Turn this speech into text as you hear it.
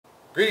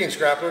Greetings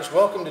grapplers,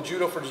 welcome to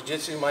Judo for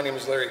Jiu-jitsu. My name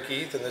is Larry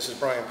Keith and this is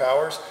Brian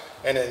Powers.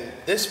 And in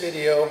this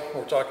video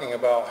we're talking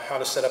about how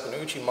to set up an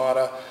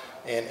Uchi-mata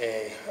in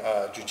a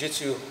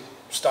Jiu-jitsu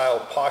style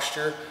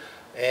posture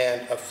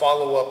and a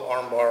follow-up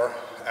armbar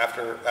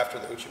after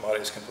the Uchi-mata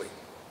is complete.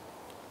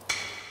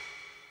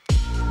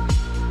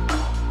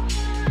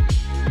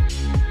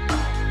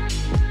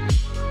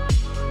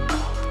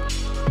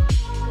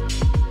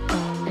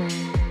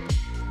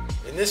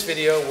 In this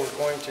video we're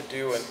going to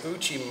do an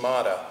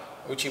Uchi-mata.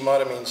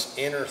 Uchi-mata means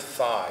inner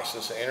thigh, so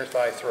it's an inner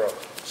thigh throw.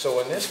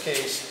 So in this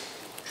case,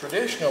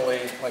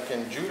 traditionally, like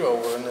in Judo,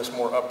 we're in this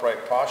more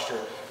upright posture,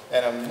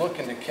 and I'm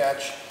looking to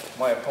catch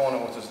my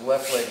opponent with his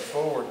left leg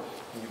forward.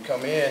 And you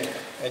come in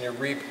and you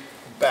reap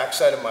the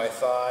backside of my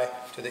thigh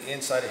to the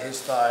inside of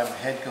his thigh, my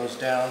head goes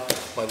down,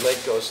 my leg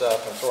goes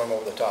up, and throw him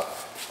over the top.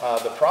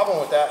 The problem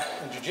with that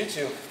in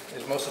Jiu-jitsu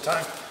is most of the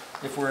time,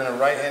 if we're in a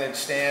right-handed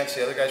stance,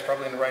 the other guy's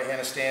probably in the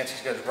right-handed stance,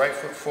 he's got his right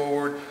foot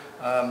forward,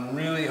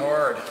 really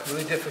hard,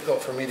 really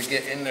difficult for me to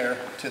get in there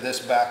to this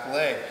back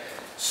leg.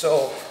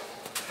 So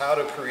how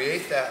to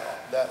create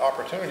that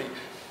opportunity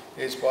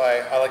is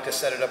by, I like to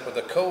set it up with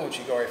a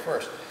Ko-uchi-gari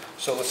first.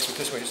 So let's get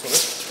this way, just a little.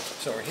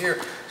 So we're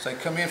here, so I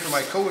come in for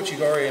my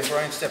Ko-uchi-gari and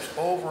Brian steps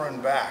over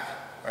and back,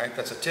 right?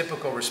 That's a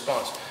typical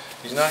response.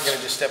 He's not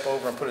gonna just step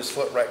over and put his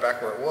foot right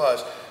back where it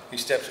was. He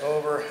steps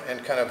over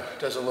and kind of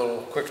does a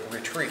little quick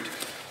retreat.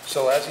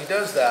 So as he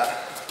does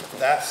that,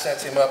 that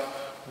sets him up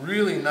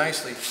really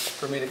nicely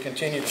for me to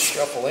continue to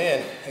shuffle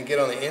in and get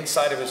on the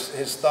inside of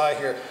his thigh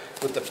here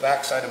with the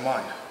back side of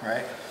mine,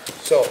 right?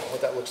 So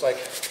what that looks like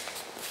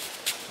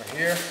right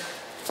here,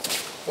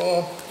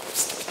 boom.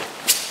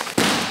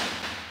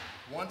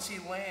 Once he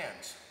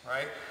lands,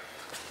 right,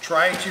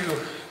 try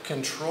to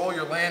control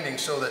your landing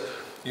so that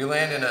you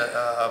land in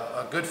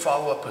a good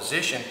follow-up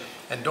position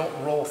and don't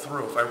roll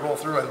through. If I roll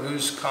through, I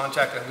lose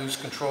contact, I lose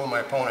control of my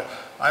opponent.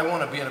 I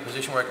want to be in a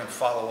position where I can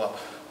follow up.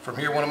 From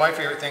here, one of my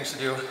favorite things to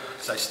do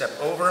is I step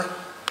over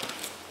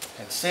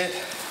and sit.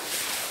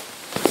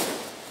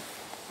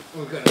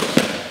 We're going to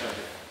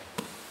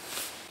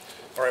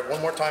all right,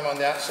 one more time on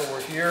that. So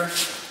we're here.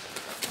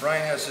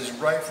 Brian has his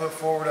right foot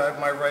forward. I have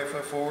my right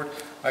foot forward.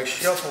 I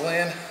shuffle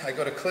in. I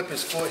go to clip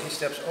his foot. He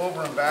steps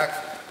over and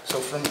back. So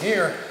from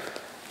here,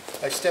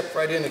 I step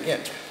right in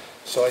again.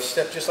 So I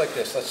step just like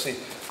this. Let's see.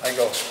 I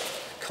go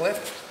clip,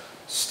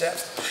 step,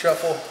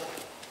 shuffle,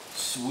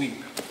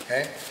 sweep.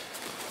 Okay?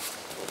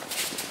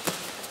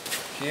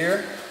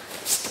 Here,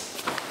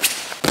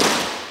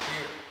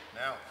 here.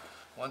 Now,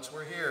 once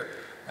we're here,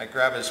 I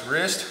grab his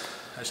wrist,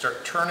 I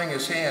start turning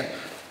his hand,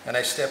 and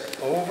I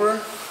step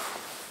over.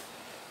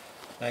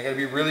 And I gotta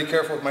be really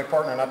careful with my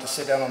partner not to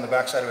sit down on the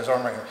back side of his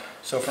arm right here.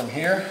 So from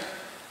here,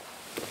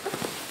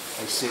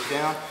 I sit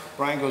down,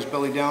 Brian goes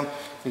belly down,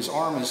 his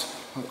arm is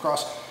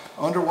across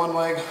under one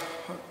leg,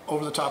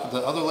 over the top of the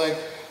other leg,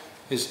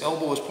 his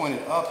elbow is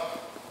pointed up.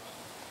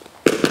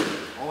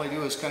 All I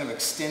do is kind of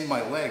extend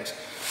my legs.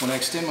 When I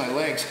extend my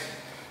legs,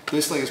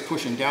 this leg is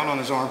pushing down on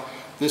his arm,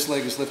 this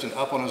leg is lifting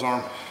up on his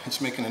arm. It's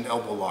making an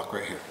elbow lock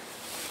right here.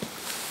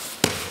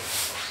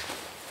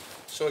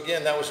 So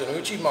again, that was an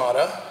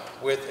Uchi-mata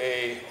with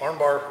an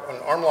armbar,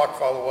 an arm lock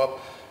follow-up,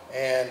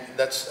 and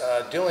that's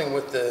dealing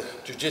with the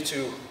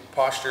jiu-jitsu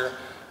posture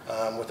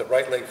with the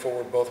right leg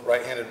forward, both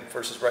right-handed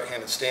versus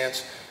right-handed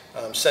stance,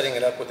 setting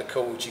it up with the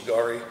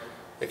Ko-uchi-gari.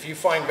 If you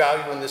find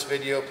value in this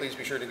video, please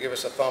be sure to give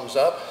us a thumbs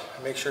up.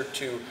 Make sure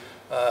to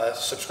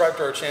subscribe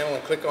to our channel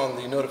and click on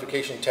the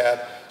notification tab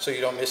so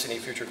you don't miss any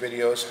future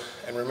videos.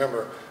 And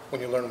remember,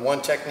 when you learn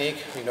one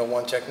technique, you know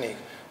one technique.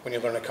 When you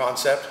learn a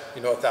concept,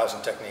 you know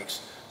 1,000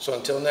 techniques. So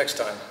until next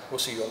time, we'll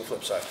see you on the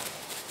flip side.